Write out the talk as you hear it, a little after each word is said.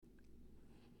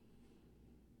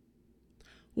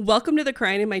Welcome to the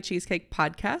Crying in My Cheesecake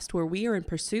podcast, where we are in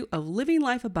pursuit of living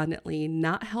life abundantly,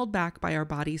 not held back by our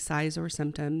body size or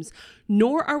symptoms,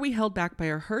 nor are we held back by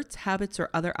our hurts, habits, or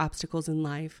other obstacles in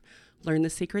life. Learn the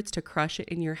secrets to crush it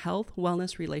in your health,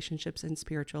 wellness, relationships, and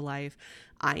spiritual life.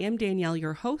 I am Danielle,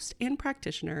 your host and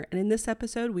practitioner, and in this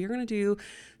episode, we are going to do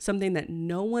something that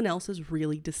no one else is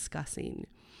really discussing.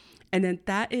 And then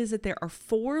that is that there are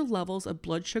 4 levels of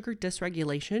blood sugar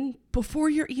dysregulation before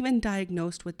you're even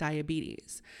diagnosed with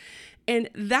diabetes. And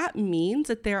that means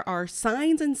that there are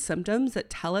signs and symptoms that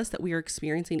tell us that we are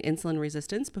experiencing insulin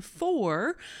resistance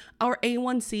before our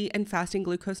A1C and fasting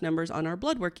glucose numbers on our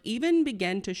blood work even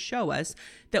begin to show us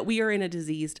that we are in a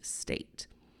diseased state.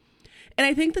 And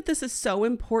I think that this is so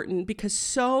important because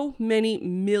so many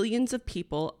millions of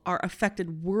people are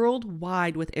affected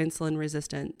worldwide with insulin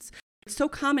resistance. It's so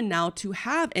common now to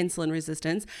have insulin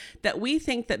resistance that we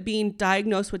think that being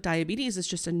diagnosed with diabetes is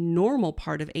just a normal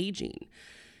part of aging.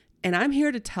 And I'm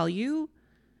here to tell you,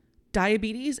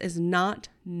 diabetes is not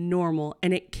normal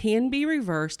and it can be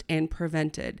reversed and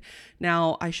prevented.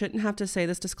 Now, I shouldn't have to say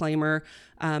this disclaimer,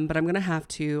 but I'm going to have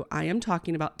to. I am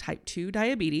talking about type 2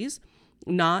 diabetes,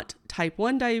 not type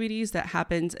 1 diabetes that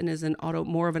happens and is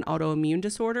more of an autoimmune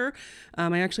disorder.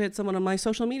 I actually had someone on my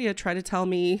social media try to tell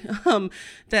me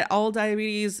that all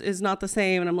diabetes is not the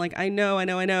same. And I'm like, I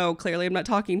know. Clearly, I'm not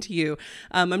talking to you.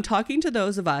 I'm talking to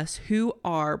those of us who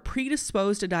are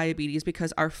predisposed to diabetes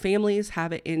because our families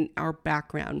have it in our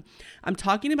background. I'm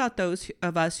talking about those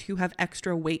of us who have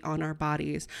extra weight on our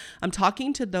bodies. I'm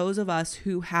talking to those of us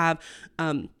who have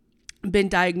been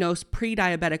diagnosed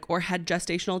pre-diabetic or had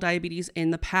gestational diabetes in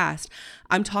the past.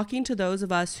 I'm talking to those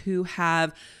of us who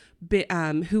have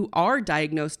who are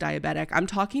diagnosed diabetic. I'm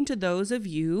talking to those of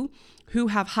you who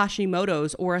have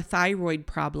Hashimoto's or a thyroid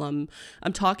problem.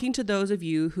 I'm talking to those of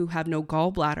you who have no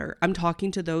gallbladder. I'm talking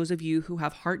to those of you who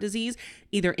have heart disease,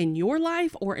 either in your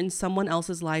life or in someone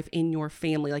else's life in your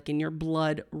family, like in your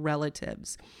blood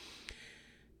relatives.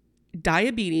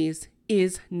 Diabetes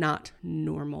is not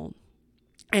normal.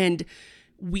 And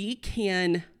we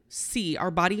can see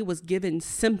our body was given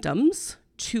symptoms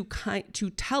to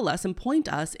tell us and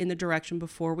point us in the direction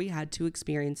before we had to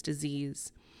experience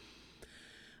disease.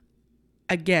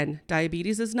 Again,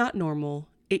 diabetes is not normal.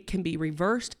 It can be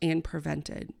reversed and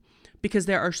prevented because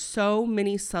there are so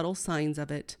many subtle signs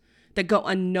of it that go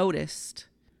unnoticed.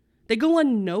 They go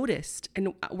unnoticed,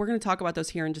 and we're going to talk about those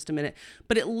here in just a minute,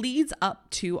 but it leads up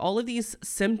to all of these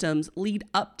symptoms lead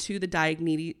up to the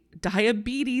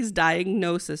diabetes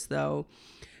diagnosis though,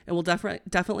 and we'll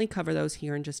definitely cover those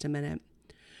here in just a minute.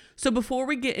 So before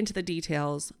we get into the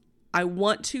details, I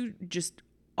want to just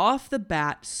off the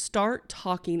bat start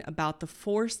talking about the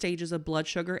 4 stages of blood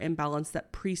sugar imbalance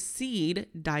that precede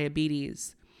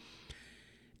diabetes.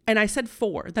 And I said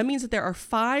 4. That means that there are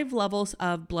 5 levels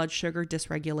of blood sugar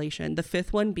dysregulation, the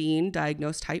 5th one being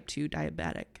diagnosed type 2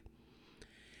 diabetic.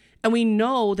 And we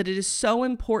know that it is so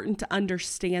important to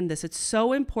understand this. It's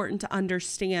so important to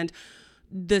understand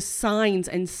the signs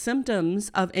and symptoms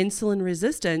of insulin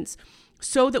resistance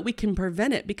so that we can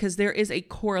prevent it, because there is a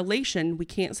correlation. We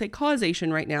can't say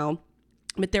causation right now,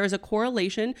 but there is a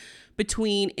correlation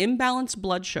between imbalanced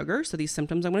blood sugar, so these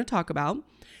symptoms I'm going to talk about,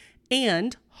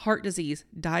 and heart disease,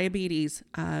 diabetes.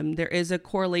 There is a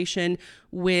correlation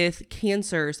with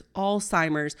cancers,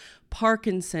 Alzheimer's,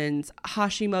 Parkinson's,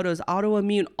 Hashimoto's,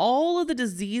 autoimmune, all of the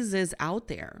diseases out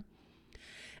there.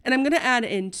 And I'm going to add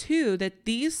in too that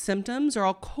these symptoms are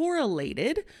all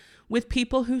correlated with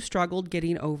people who struggled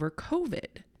getting over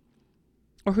COVID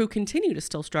or who continue to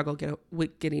still struggle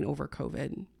with getting over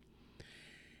COVID.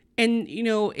 And,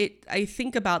 I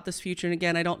think about this future, and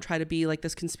again, I don't try to be like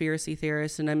this conspiracy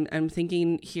theorist, and I'm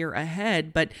thinking here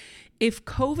ahead, but if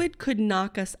COVID could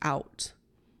knock us out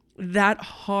that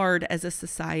hard as a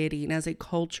society and as a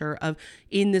culture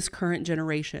in this current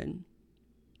generation,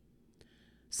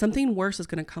 something worse is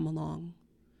going to come along.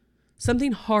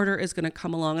 Something harder is going to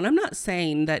come along. And I'm not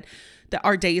saying that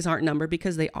our days aren't numbered,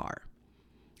 because they are.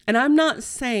 And I'm not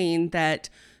saying that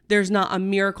there's not a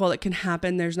miracle that can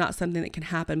happen. There's not something that can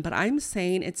happen. But I'm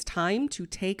saying it's time to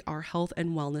take our health and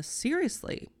wellness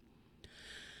seriously.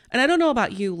 And I don't know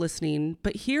about you listening,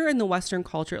 but here in the Western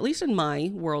culture, at least in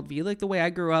my worldview, like the way I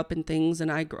grew up and things,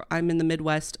 and I'm in the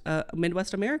Midwest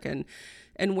American,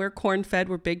 and we're corn-fed,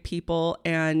 we're big people.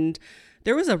 And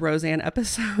there was a Roseanne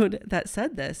episode that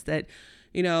said this, that,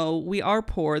 we are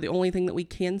poor. The only thing that we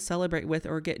can celebrate with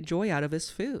or get joy out of is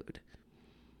food.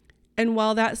 And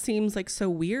while that seems like so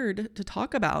weird to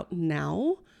talk about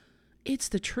now, it's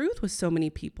the truth with so many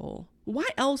people. Why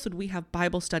else would we have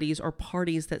Bible studies or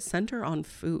parties that center on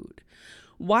food?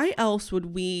 Why else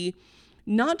would we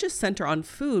not just center on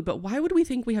food, but why would we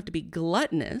think we have to be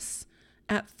gluttonous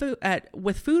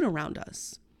with food around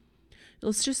us?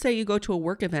 Let's just say you go to a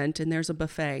work event and there's a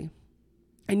buffet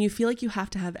and you feel like you have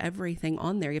to have everything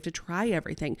on there. You have to try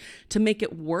everything to make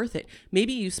it worth it.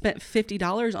 Maybe you spent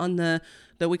 $50 on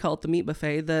we call it the meat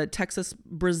buffet, the Texas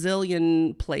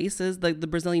Brazilian places, the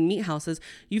Brazilian meat houses.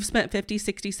 You've spent $50,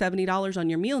 $60, $70 on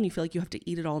your meal and you feel like you have to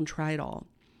eat it all and try it all.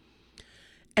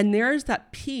 And there's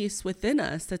that piece within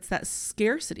us that's that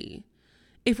scarcity.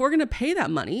 If we're going to pay that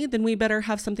money, then we better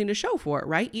have something to show for it,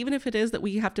 right? Even if it is that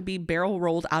we have to be barrel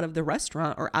rolled out of the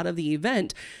restaurant or out of the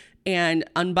event and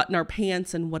unbutton our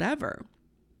pants and whatever.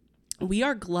 We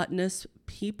are gluttonous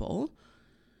people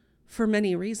for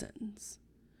many reasons.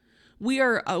 We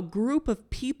are a group of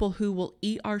people who will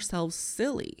eat ourselves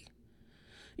silly.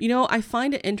 You know, I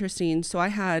find it interesting. So I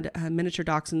had miniature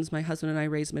dachshunds. My husband and I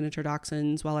raised miniature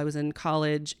dachshunds while I was in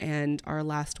college, and our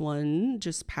last one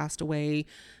just passed away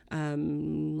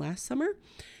last summer,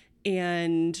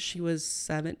 and she was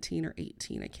 17 or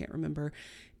 18. I can't remember.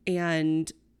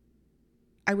 And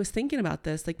I was thinking about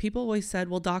this. Like, people always said,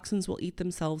 well, dachshunds will eat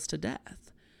themselves to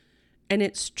death. And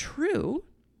it's true,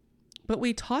 but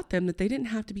we taught them that they didn't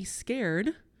have to be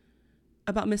scared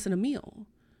about missing a meal.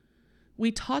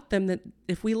 We taught them that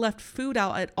if we left food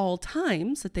out at all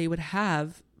times, that they would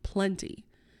have plenty.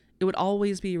 It would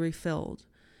always be refilled.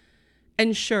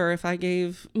 And sure, if I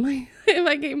gave my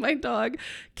dog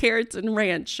carrots and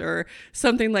ranch or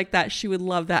something like that, she would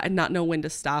love that and not know when to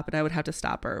stop, and I would have to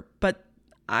stop her. But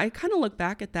I kind of look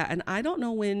back at that and I don't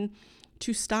know when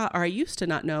to stop, or I used to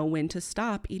not know when to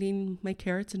stop eating my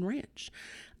carrots and ranch.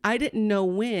 I didn't know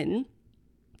when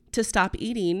to stop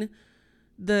eating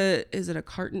a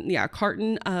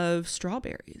carton of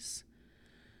strawberries.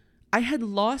 I had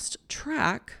lost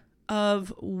track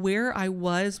of where I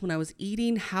was when I was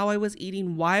eating, how I was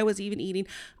eating, why I was even eating.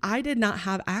 I did not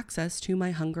have access to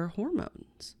my hunger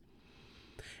hormones.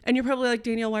 And you're probably like,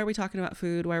 Danielle, why are we talking about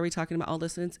food? Why are we talking about all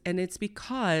this? And it's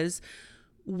because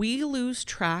we lose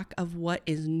track of what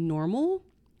is normal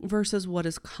versus what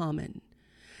is common.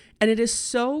 And it is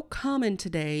so common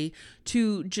today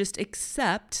to just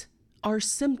accept our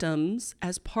symptoms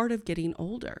as part of getting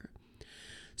older.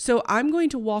 So I'm going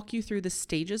to walk you through the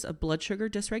stages of blood sugar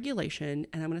dysregulation,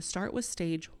 and I'm going to start with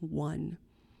stage 1.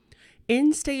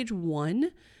 In stage 1,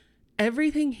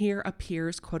 everything here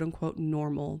appears quote unquote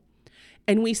normal.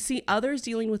 And we see others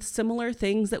dealing with similar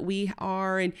things that we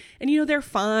are, and you know, they're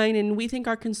fine. And we think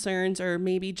our concerns are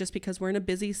maybe just because we're in a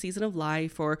busy season of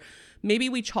life, or maybe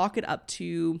we chalk it up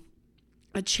to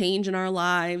a change in our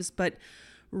lives. But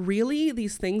really,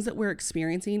 these things that we're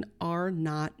experiencing are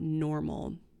not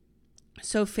normal.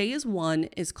 So phase 1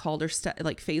 is called,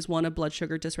 phase 1 of blood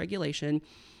sugar dysregulation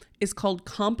is called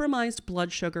compromised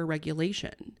blood sugar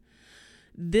regulation.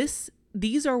 These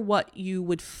are what you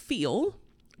would feel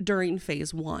during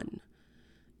phase 1.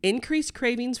 Increased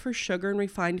cravings for sugar and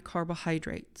refined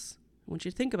carbohydrates. I want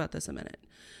you to think about this a minute.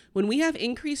 When we have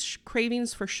increased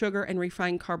cravings for sugar and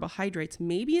refined carbohydrates,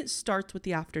 maybe it starts with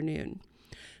the afternoon.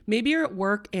 Maybe you're at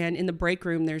work and in the break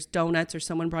room, there's donuts, or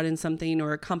someone brought in something,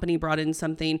 or a company brought in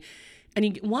something, and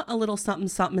you want a little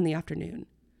something in the afternoon.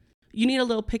 You need a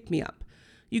little pick-me-up.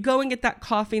 You go and get that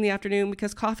coffee in the afternoon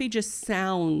because coffee just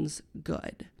sounds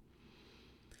good.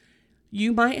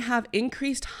 You might have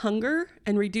increased hunger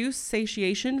and reduced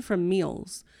satiation from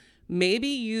meals.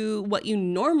 Maybe what you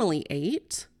normally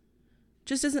ate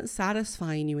just isn't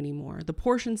satisfying you anymore. The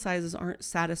portion sizes aren't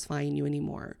satisfying you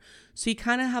anymore. So you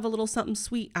kind of have a little something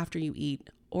sweet after you eat,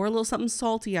 or a little something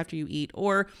salty after you eat,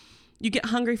 or you get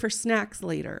hungry for snacks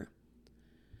later.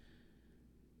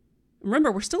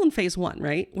 Remember, we're still in phase 1,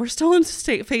 right? We're still in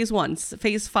phase 1.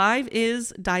 Phase 5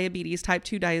 is diabetes, type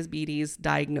 2 diabetes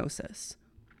diagnosis.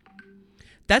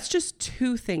 That's just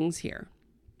 2 things here.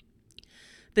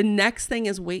 The next thing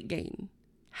is weight gain.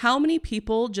 How many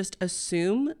people just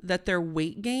assume that their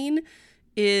weight gain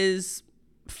is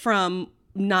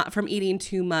not from eating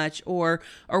too much or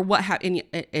what and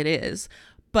it is.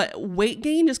 But weight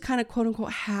gain just kind of quote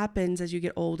unquote happens as you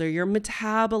get older. Your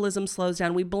metabolism slows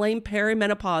down. We blame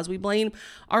perimenopause. We blame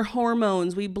our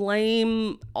hormones. We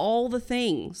blame all the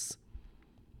things.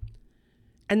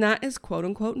 And that is quote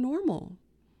unquote normal.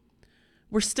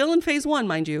 We're still in phase 1,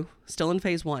 mind you, still in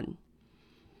phase 1.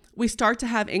 We start to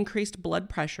have increased blood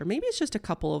pressure. Maybe it's just a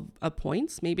couple of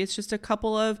points. Maybe it's just a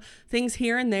couple of things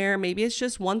here and there. Maybe it's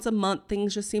just once a month,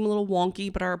 things just seem a little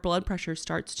wonky, but our blood pressure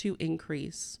starts to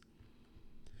increase.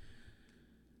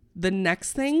 The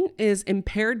next thing is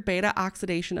impaired beta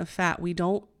oxidation of fat. We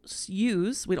don't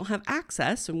have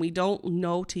access, and we don't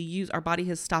know to use, our body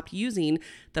has stopped using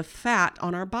the fat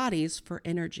on our bodies for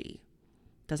energy.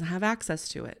 doesn't have access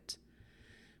to it.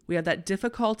 We have that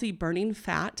difficulty burning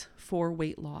fat for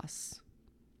weight loss.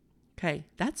 Okay,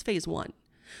 that's phase 1.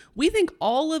 We think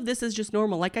all of this is just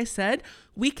normal. Like I said,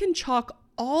 we can chalk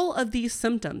all of these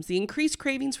symptoms, the increased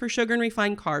cravings for sugar and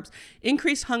refined carbs,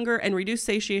 increased hunger and reduced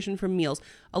satiation from meals,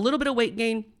 a little bit of weight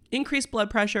gain, increased blood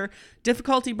pressure,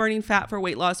 difficulty burning fat for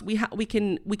weight loss. We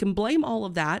can blame all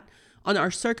of that on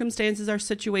our circumstances, our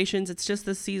situations. It's just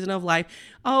the season of life.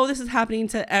 Oh, this is happening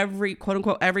to every, quote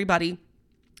unquote, everybody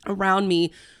around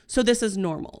me. So this is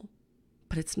normal.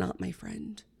 But it's not, my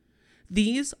friend.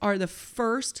 These are the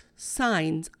first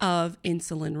signs of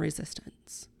insulin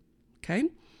resistance. Okay?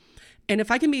 And if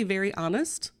I can be very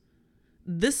honest,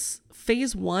 this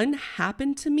phase 1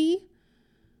 happened to me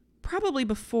probably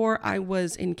before I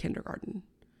was in kindergarten.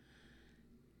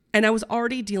 And I was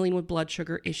already dealing with blood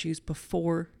sugar issues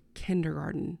before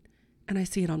kindergarten. And I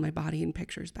see it on my body in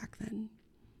pictures back then.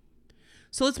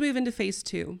 So let's move into phase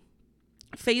 2.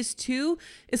 Phase 2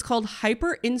 is called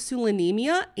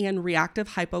hyperinsulinemia and reactive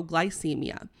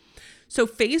hypoglycemia. So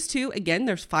phase 2, again,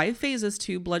 there's 5 phases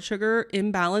to blood sugar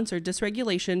imbalance or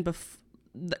dysregulation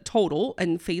total,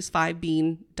 and phase 5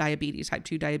 being diabetes, type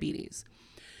 2 diabetes.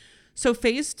 So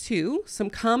phase 2, some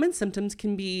common symptoms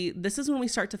can be, this is when we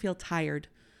start to feel tired.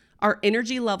 Our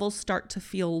energy levels start to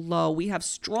feel low. We have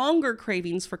stronger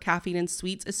cravings for caffeine and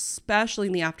sweets, especially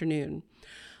in the afternoon.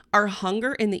 Our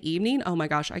hunger in the evening, oh my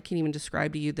gosh, I can't even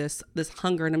describe to you this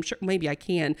hunger, and I'm sure maybe I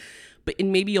can,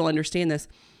 and maybe you'll understand this.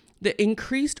 The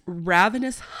increased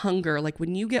ravenous hunger, like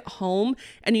when you get home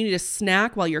and you need a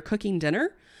snack while you're cooking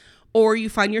dinner, or you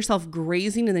find yourself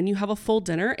grazing and then you have a full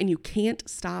dinner and you can't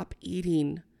stop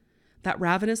eating. That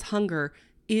ravenous hunger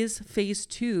is phase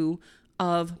 2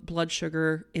 of blood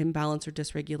sugar imbalance or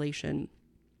dysregulation.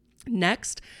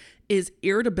 Next is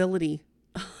irritability.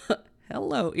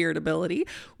 Hello, irritability.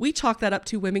 We chalk that up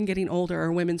to women getting older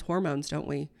or women's hormones, don't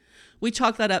we? We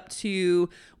chalk that up to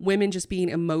women just being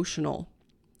emotional.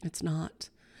 It's not.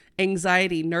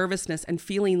 Anxiety, nervousness, and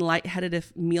feeling lightheaded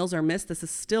if meals are missed. This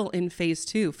is still in phase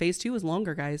 2. Phase 2 is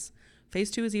longer, guys. Phase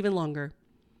 2 is even longer.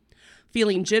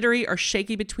 Feeling jittery or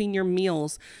shaky between your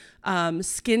meals,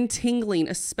 skin tingling,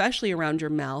 especially around your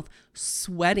mouth,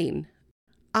 sweating.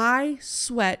 I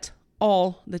sweat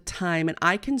all the time, and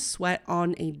I can sweat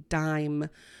on a dime.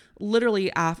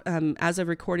 Literally, as of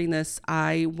recording this,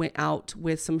 I went out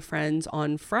with some friends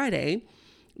on Friday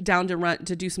down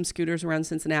to do some scooters around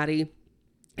Cincinnati.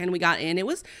 And we got in. It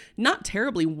was not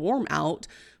terribly warm out,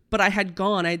 but I had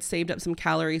saved up some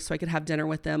calories so I could have dinner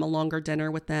with them, a longer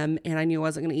dinner with them. And I knew I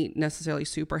wasn't going to eat necessarily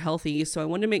super healthy. So I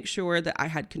wanted to make sure that I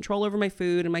had control over my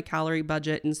food and my calorie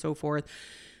budget and so forth.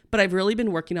 But I've really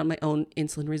been working on my own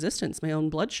insulin resistance, my own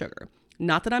blood sugar.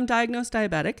 Not that I'm diagnosed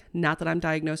diabetic, not that I'm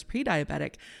diagnosed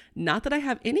pre-diabetic, not that I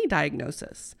have any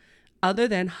diagnosis other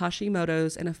than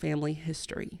Hashimoto's and a family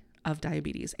history of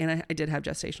diabetes. And I did have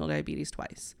gestational diabetes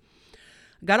twice.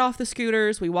 Got off the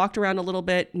scooters. We walked around a little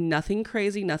bit. Nothing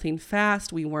crazy, nothing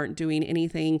fast. We weren't doing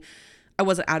anything. I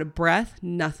wasn't out of breath,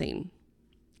 nothing.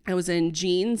 I was in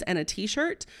jeans and a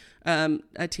t-shirt,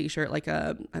 like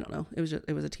I don't know. It was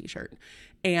a t-shirt.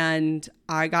 And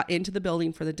I got into the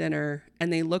building for the dinner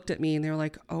and they looked at me and they were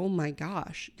like, "Oh my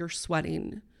gosh, you're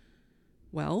sweating."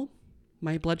 Well,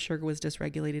 my blood sugar was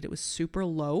dysregulated. It was super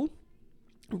low,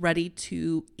 ready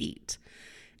to eat.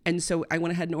 And so I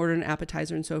went ahead and ordered an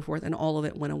appetizer and so forth, and all of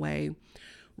it went away.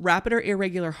 Rapid or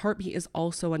irregular heartbeat is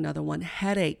also another one.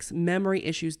 Headaches, memory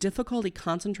issues, difficulty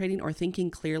concentrating or thinking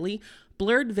clearly,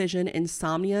 blurred vision,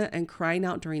 insomnia, and crying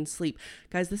out during sleep.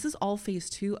 Guys, this is all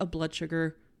phase 2 of blood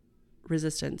sugar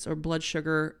resistance or blood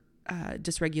sugar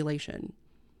dysregulation.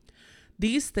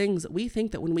 These things, we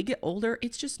think that when we get older,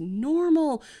 it's just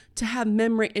normal to have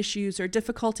memory issues or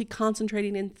difficulty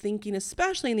concentrating and thinking,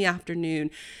 especially in the afternoon.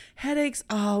 Headaches,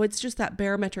 oh, it's just that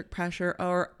barometric pressure,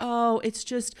 or oh, it's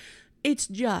just.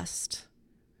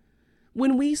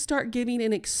 When we start giving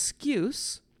an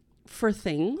excuse for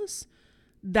things,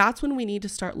 that's when we need to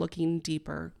start looking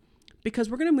deeper, because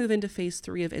we're going to move into phase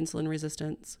 3 of insulin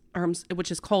resistance,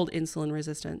 which is called insulin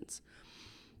resistance.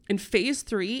 And phase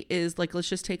 3 is like, let's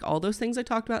just take all those things I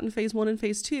talked about in phase 1 and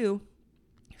phase 2.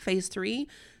 Phase 3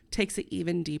 takes it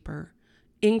even deeper.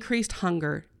 Increased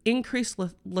hunger, increased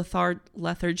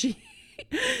lethargy,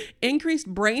 increased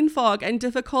brain fog, and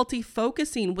difficulty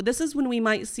focusing. This is when we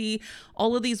might see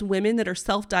all of these women that are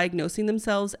self-diagnosing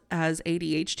themselves as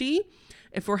ADHD.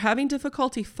 If we're having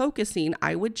difficulty focusing,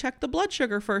 I would check the blood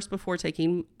sugar first before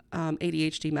taking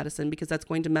ADHD medicine, because that's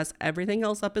going to mess everything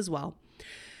else up as well.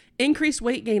 Increased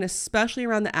weight gain, especially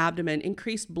around the abdomen,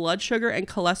 increased blood sugar and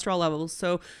cholesterol levels.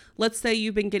 So let's say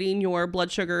you've been getting your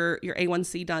blood sugar, your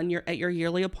A1C done at your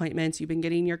yearly appointments, you've been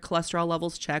getting your cholesterol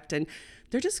levels checked, and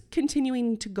they're just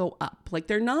continuing to go up. Like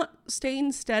they're not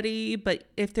staying steady, but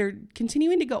if they're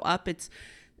continuing to go up, it's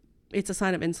a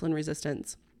sign of insulin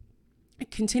resistance.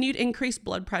 Continued increased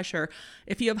blood pressure.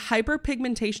 If you have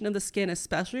hyperpigmentation of the skin,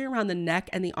 especially around the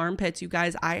neck and the armpits, you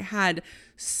guys, I had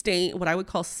what I would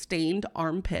call stained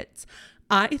armpits.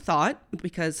 I thought,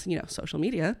 because, social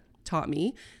media taught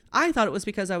me, I thought it was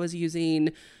because I was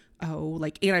using,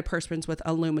 like antiperspirants with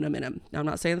aluminum in them. Now, I'm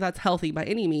not saying that that's healthy by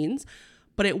any means,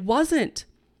 but it wasn't.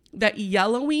 That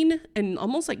yellowing and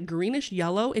almost like greenish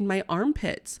yellow in my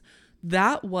armpits,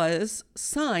 that was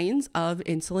signs of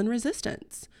insulin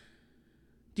resistance.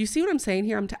 Do you see what I'm saying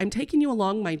here? I'm taking you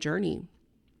along my journey.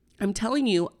 I'm telling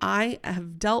you, I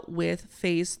have dealt with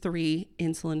phase 3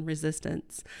 insulin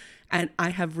resistance, and I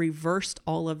have reversed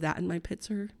all of that, and my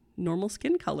pits are normal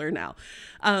skin color now.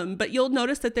 But you'll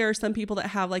notice that there are some people that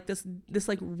have like this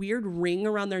like weird ring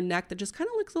around their neck that just kind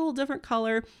of looks a little different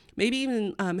color. Maybe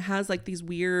even has like these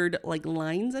weird like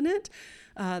lines in it.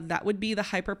 That would be the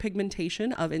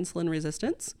hyperpigmentation of insulin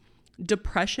resistance.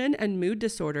 Depression and mood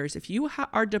disorders. If you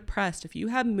are depressed, if you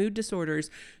have mood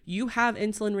disorders, you have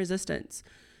insulin resistance.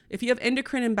 If you have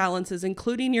endocrine imbalances,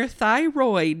 including your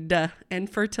thyroid and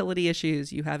fertility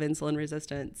issues, you have insulin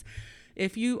resistance.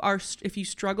 If you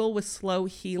struggle with slow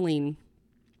healing,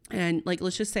 and like,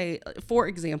 let's just say, for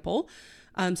example,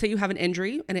 say you have an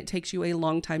injury and it takes you a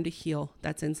long time to heal,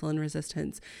 that's insulin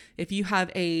resistance. If you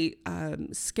have a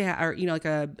or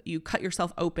you cut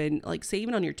yourself open, like say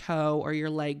even on your toe or your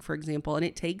leg, for example, and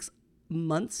it takes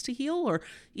months to heal or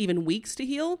even weeks to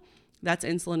heal, that's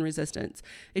insulin resistance.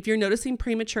 If you're noticing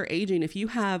premature aging, if you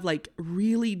have like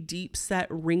really deep set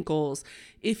wrinkles,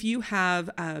 if you have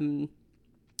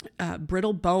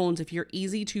brittle bones, if you're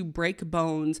easy to break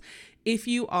bones, if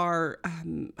you are,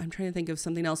 I'm trying to think of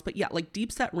something else, but yeah, like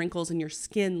deep set wrinkles and your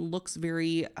skin looks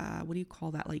very, what do you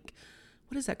call that? Like,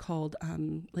 what is that called?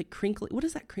 Like crinkly, what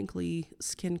is that crinkly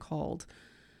skin called?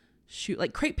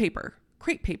 Like crepe paper.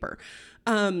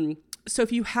 So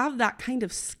if you have that kind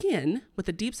of skin with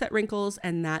the deep set wrinkles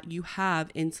and that, you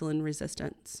have insulin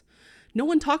resistance. No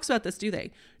one talks about this, do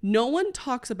they? No one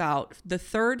talks about the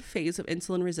third phase of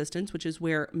insulin resistance, which is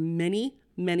where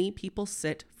many people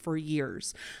sit for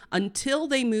years until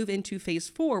they move into phase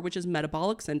 4, which is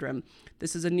metabolic syndrome.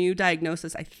 This is a new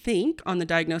diagnosis, I think, on the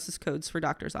diagnosis codes for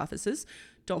doctors' offices.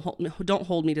 Don't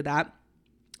hold me to that.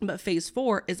 But phase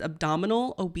 4 is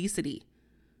abdominal obesity.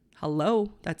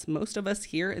 Hello, that's most of us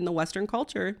here in the Western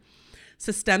culture.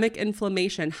 Systemic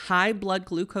inflammation, high blood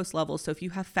glucose levels. So if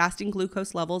you have fasting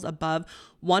glucose levels above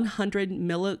 100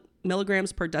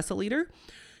 milligrams per deciliter,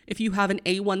 if you have an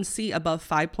A1C above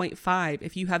 5.5,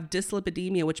 if you have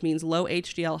dyslipidemia, which means low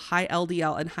HDL, high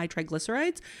LDL, and high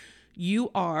triglycerides,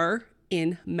 you are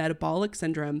in metabolic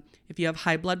syndrome. If you have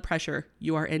high blood pressure,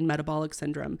 you are in metabolic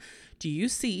syndrome. Do you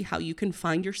see how you can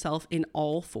find yourself in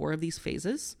all 4 of these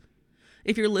phases?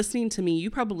 If you're listening to me,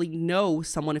 you probably know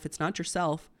someone, if it's not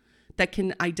yourself, that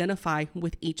can identify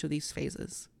with each of these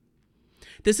phases.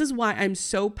 This is why I'm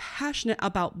so passionate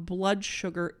about blood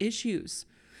sugar issues.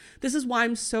 This is why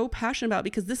I'm so passionate about,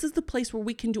 because this is the place where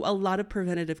we can do a lot of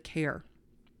preventative care.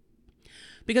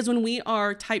 Because when we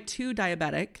are type 2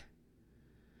 diabetic,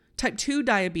 type 2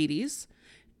 diabetes,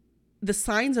 the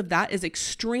signs of that is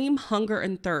extreme hunger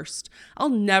and thirst. I'll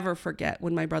never forget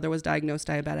when my brother was diagnosed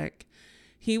diabetic.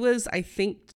 He was, I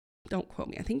think, don't quote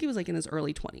me, I think he was like in his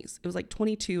early 20s. It was like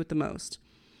 22 at the most.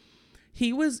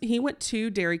 He went to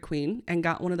Dairy Queen and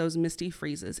got one of those Misty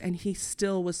Freezes, and he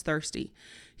still was thirsty.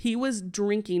 He was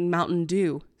drinking Mountain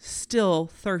Dew, still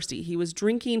thirsty. He was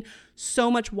drinking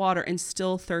so much water and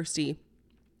still thirsty.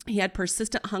 He had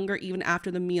persistent hunger even after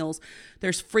the meals.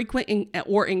 There's frequent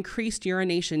or increased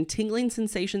urination, tingling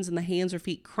sensations in the hands or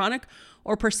feet, chronic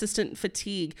or persistent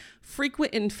fatigue,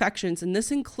 frequent infections, and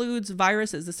this includes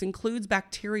viruses, this includes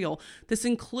bacterial, this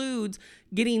includes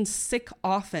getting sick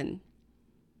often.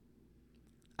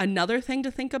 Another thing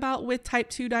to think about with type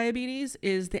 2 diabetes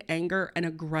is the anger and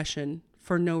aggression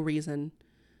for no reason.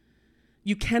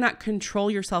 You cannot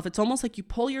control yourself. It's almost like you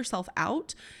pull yourself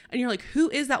out and you're like, who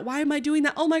is that? Why am I doing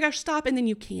that? Oh my gosh, stop. And then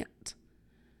you can't.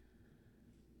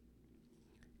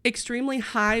 Extremely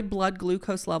high blood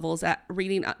glucose levels at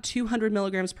reading 200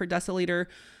 milligrams per deciliter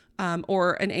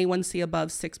or an A1C above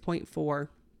 6.4.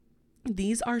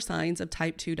 These are signs of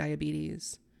type 2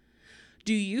 diabetes.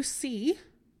 Do you see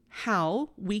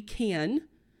how we can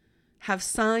have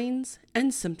signs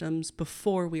and symptoms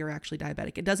before we are actually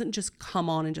diabetic? It doesn't just come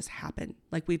on and just happen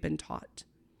like we've been taught.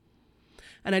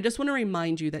 And I just want to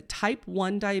remind you that type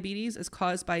 1 diabetes is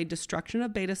caused by destruction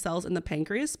of beta cells in the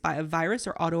pancreas by a virus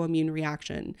or autoimmune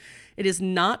reaction. It is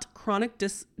not chronic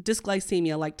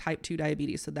dysglycemia like type 2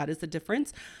 diabetes. So that is the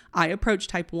difference. I approach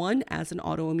type 1 as an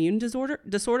autoimmune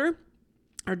disorder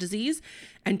or disease,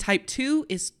 and type 2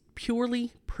 is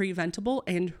purely preventable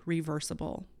and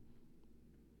reversible.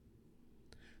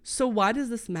 So why does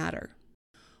this matter?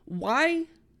 Why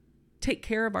take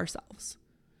care of ourselves?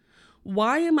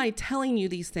 Why am I telling you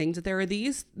these things? That there are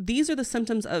these are the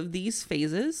symptoms of these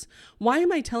phases. Why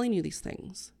am I telling you these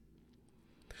things?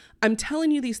 I'm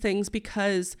telling you these things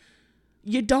because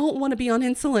you don't want to be on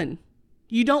insulin.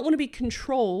 You don't want to be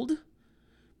controlled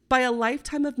by a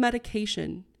lifetime of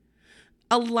medication,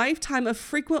 a lifetime of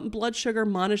frequent blood sugar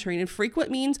monitoring. And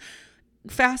frequent means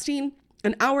fasting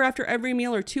an hour after every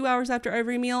meal or 2 hours after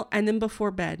every meal and then before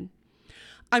bed.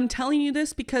 I'm telling you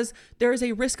this because there is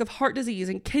a risk of heart disease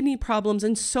and kidney problems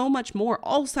and so much more,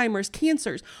 Alzheimer's,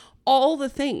 cancers, all the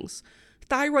things,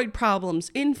 thyroid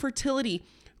problems, infertility,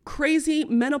 crazy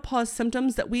menopause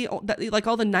symptoms that like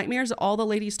all the nightmares that all the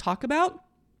ladies talk about.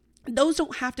 Those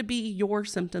don't have to be your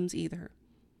symptoms either.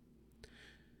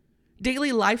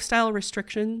 Daily lifestyle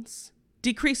restrictions,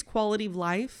 decreased quality of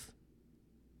life.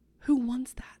 Who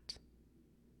wants that?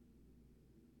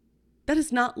 That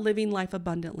is not living life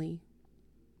abundantly.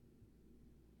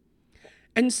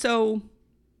 And so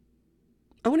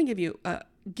I want to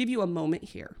give you a moment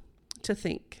here to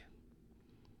think.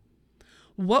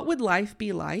 What would life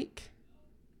be like?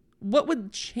 What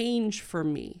would change for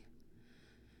me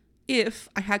if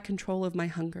I had control of my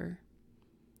hunger?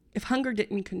 If hunger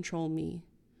didn't control me?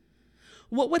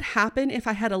 What would happen if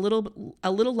I had a little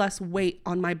less weight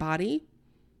on my body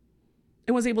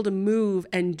and was able to move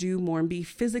and do more and be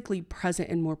physically present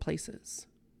in more places?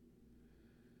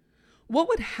 What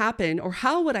would happen, or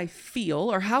how would I feel,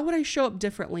 or how would I show up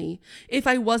differently if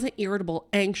I wasn't irritable,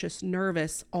 anxious,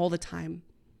 nervous all the time?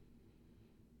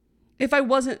 If I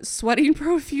wasn't sweating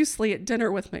profusely at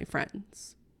dinner with my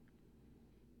friends?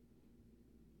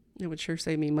 It would sure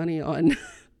save me money on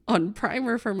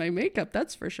primer for my makeup,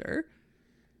 that's for sure.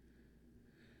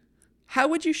 How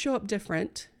would you show up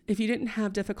different if you didn't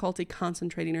have difficulty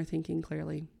concentrating or thinking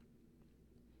clearly?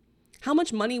 How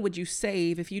much money would you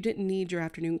save if you didn't need your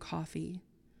afternoon coffee?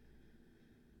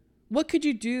 What could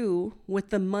you do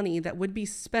with the money that would be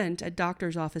spent at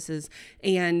doctor's offices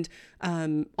and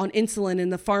on insulin in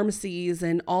the pharmacies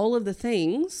and all of the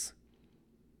things?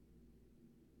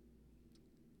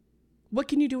 What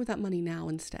can you do with that money now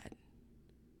instead?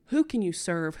 Who can you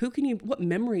serve? What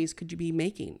memories could you be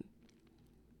making?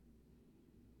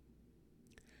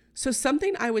 So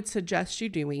something I would suggest you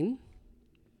doing,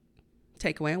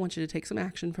 takeaway, I want you to take some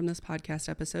action from this podcast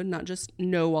episode, not just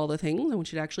know all the things. I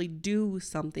want you to actually do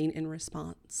something in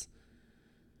response.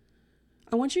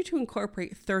 I want you to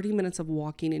incorporate 30 minutes of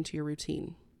walking into your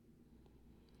routine.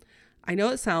 I know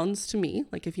it sounds to me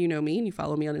like, if you know me and you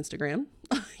follow me on Instagram,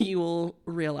 you will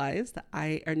realize that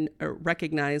I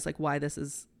recognize like why this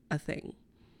is a thing.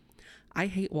 I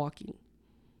hate walking.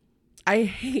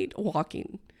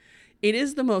 It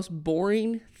is the most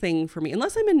boring thing for me,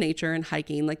 unless I'm in nature and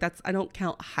hiking. I don't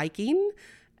count hiking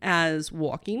as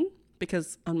walking,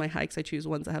 because on my hikes, I choose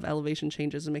ones that have elevation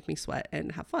changes and make me sweat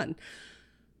and have fun.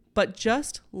 But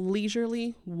just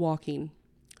leisurely walking,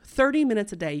 30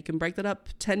 minutes a day. You can break that up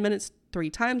 10 minutes 3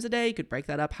 times a day. You could break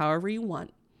that up however you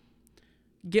want.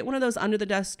 Get one of those under the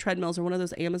desk treadmills or one of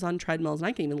those Amazon treadmills. And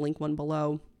I can even link one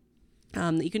below.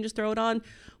 That you can just throw it on,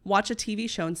 watch a TV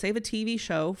show, and save a TV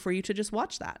show for you to just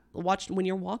watch when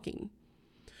you're walking.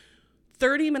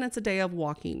 30 minutes a day of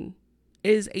walking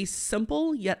is a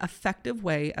simple yet effective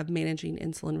way of managing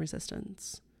insulin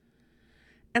resistance.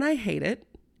 And I hate it.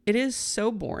 It is so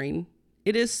boring.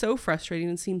 It is so frustrating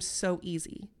and seems so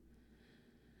easy.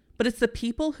 But it's the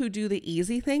people who do the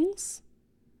easy things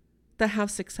that have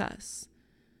success.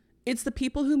 It's the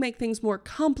people who make things more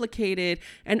complicated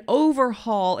and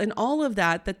overhaul and all of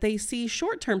that they see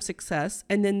short-term success,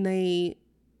 and then they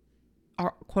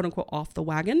are quote unquote off the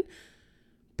wagon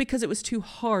because it was too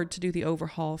hard to do the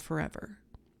overhaul forever.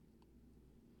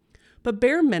 But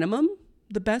bare minimum,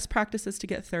 the best practice is to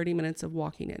get 30 minutes of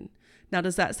walking in. Now,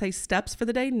 does that say steps for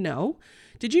the day? No.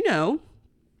 Did you know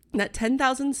that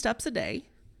 10,000 steps a day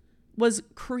was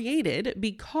created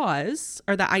because,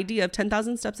 or the idea of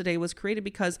 10,000 steps a day was created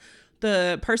because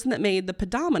the person that made the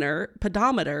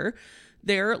pedometer,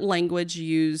 their language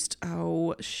used,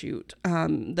 the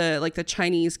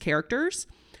Chinese characters,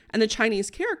 and the Chinese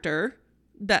character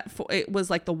it was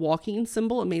like the walking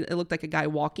symbol. It looked like a guy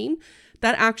walking.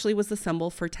 That actually was the symbol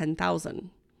for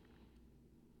 10,000.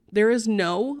 There is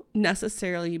no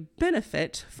necessarily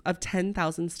benefit of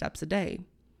 10,000 steps a day.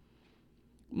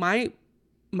 My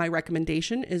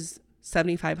recommendation is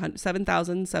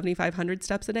 7,500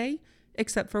 steps a day,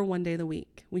 except for one day of the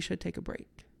week. We should take a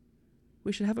break.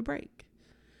 We should have a break.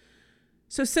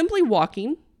 So simply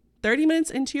walking 30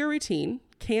 minutes into your routine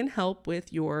can help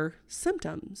with your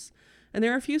symptoms. And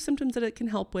there are a few symptoms that it can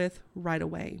help with right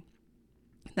away.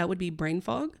 That would be brain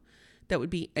fog. That would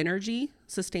be energy,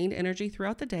 sustained energy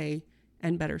throughout the day,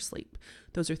 and better sleep.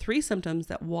 Those are 3 symptoms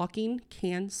that walking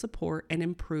can support and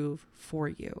improve for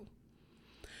you.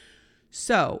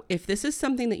 So if this is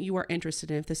something that you are interested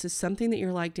in, if this is something that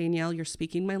you're like, Danielle, you're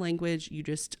speaking my language, you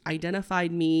just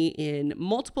identified me in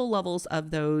multiple levels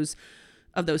of those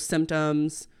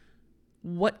symptoms,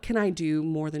 what can I do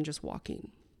more than just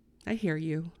walking? I hear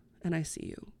you and I see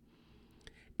you.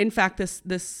 In fact, this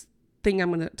thing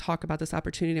I'm going to talk about, this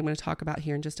opportunity I'm going to talk about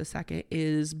here in just a second,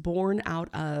 is born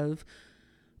out of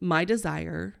my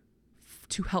desire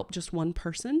to help just one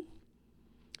person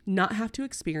not have to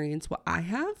experience what I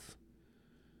have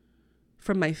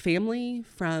from my family,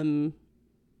 from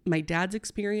my dad's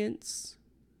experience,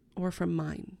 or from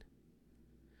mine.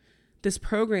 This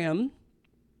program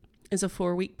is a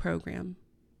 4-week program.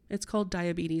 It's called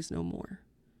Diabetes No More,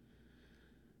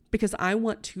 because I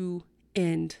want to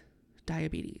end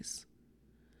diabetes.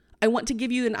 I want to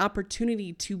give you an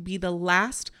opportunity to be the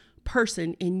last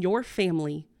person in your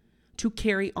family to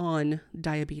carry on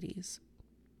diabetes.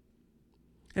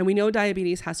 And we know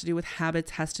diabetes has to do with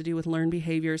habits, has to do with learned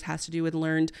behaviors, has to do with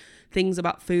learned things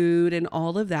about food and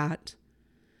all of that.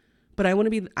 But I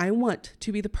want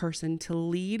to be the person to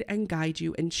lead and guide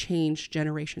you and change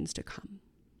generations to come.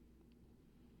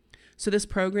 So this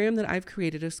program that I've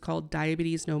created is called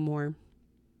Diabetes No More.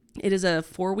 It is a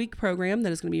 4-week program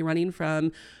that is going to be running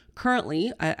from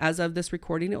currently, as of this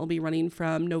recording, it will be running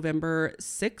from November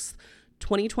 6th,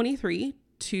 2023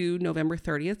 to November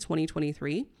 30th,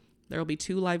 2023. There will be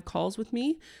 2 live calls with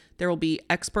me. There will be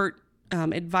expert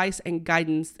advice and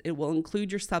guidance. It will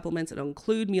include your supplements. It'll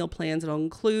include meal plans. It'll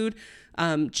include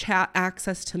chat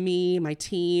access to me, my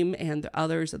team, and the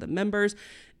others of the members.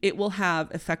 It will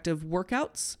have effective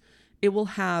workouts. It will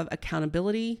have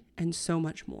accountability and so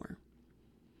much more.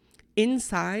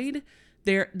 Inside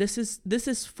there, this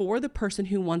is for the person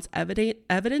who wants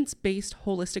evidence-based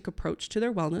holistic approach to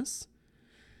their wellness.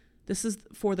 This is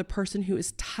for the person who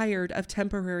is tired of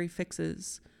temporary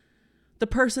fixes. The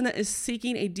person that is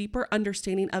seeking a deeper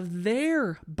understanding of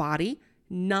their body,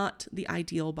 not the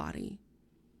ideal body.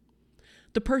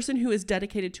 The person who is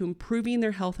dedicated to improving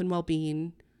their health and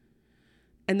well-being.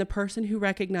 And the person who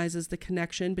recognizes the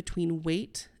connection between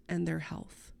weight and their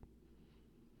health.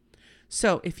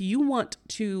 So if you want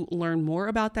to learn more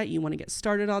about that, you want to get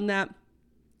started on that,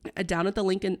 down at the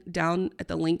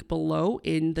link below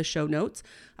in the show notes,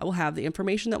 I will have the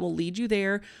information that will lead you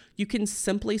there. You can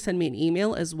simply send me an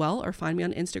email as well, or find me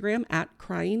on Instagram at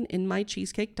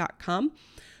cryinginmycheesecake.com.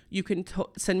 You can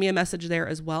send me a message there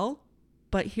as well.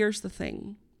 But here's the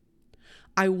thing.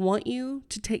 I want you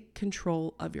to take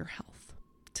control of your health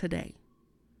today.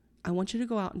 I want you to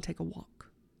go out and take a walk.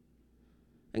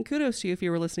 And kudos to you if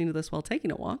you were listening to this while taking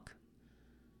a walk,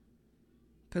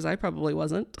 because I probably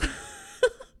wasn't.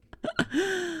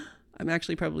 I'm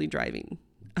actually probably driving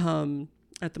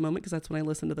at the moment, because that's when I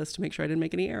listened to this to make sure I didn't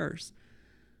make any errors.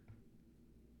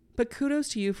 But kudos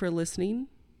to you for listening.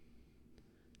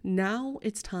 Now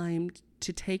it's time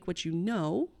to take what you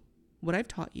know, what I've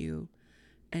taught you,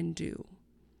 and do.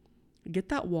 Get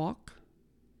that walk.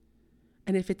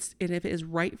 And if it is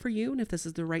right for you, and if this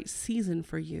is the right season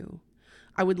for you,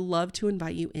 I would love to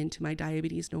invite you into my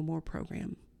Diabetes No More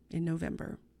program in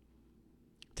November.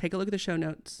 Take a look at the show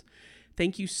notes.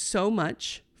 Thank you so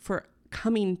much for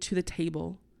coming to the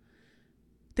table.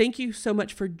 Thank you so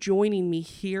much for joining me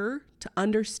here to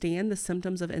understand the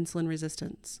symptoms of insulin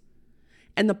resistance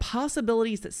and the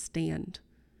possibilities that stand,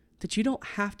 that you don't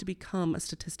have to become a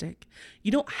statistic.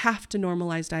 You don't have to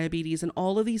normalize diabetes and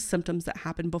all of these symptoms that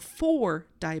happen before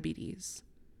diabetes.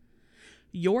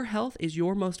 Your health is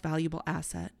your most valuable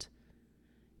asset.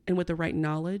 And with the right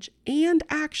knowledge and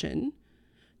action,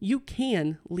 you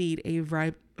can lead a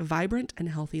vibrant and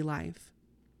healthy life.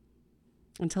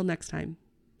 Until next time,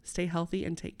 stay healthy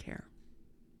and take care.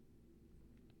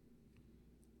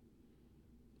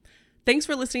 Thanks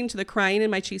for listening to the Crying in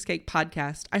My Cheesecake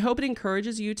podcast. I hope it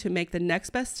encourages you to make the next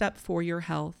best step for your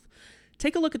health.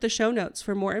 Take a look at the show notes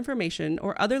for more information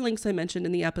or other links I mentioned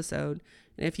in the episode.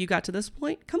 And if you got to this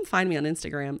point, come find me on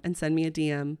Instagram and send me a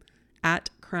DM at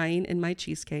Crying in My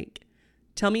Cheesecake.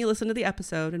 Tell me you listened to the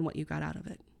episode and what you got out of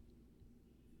it.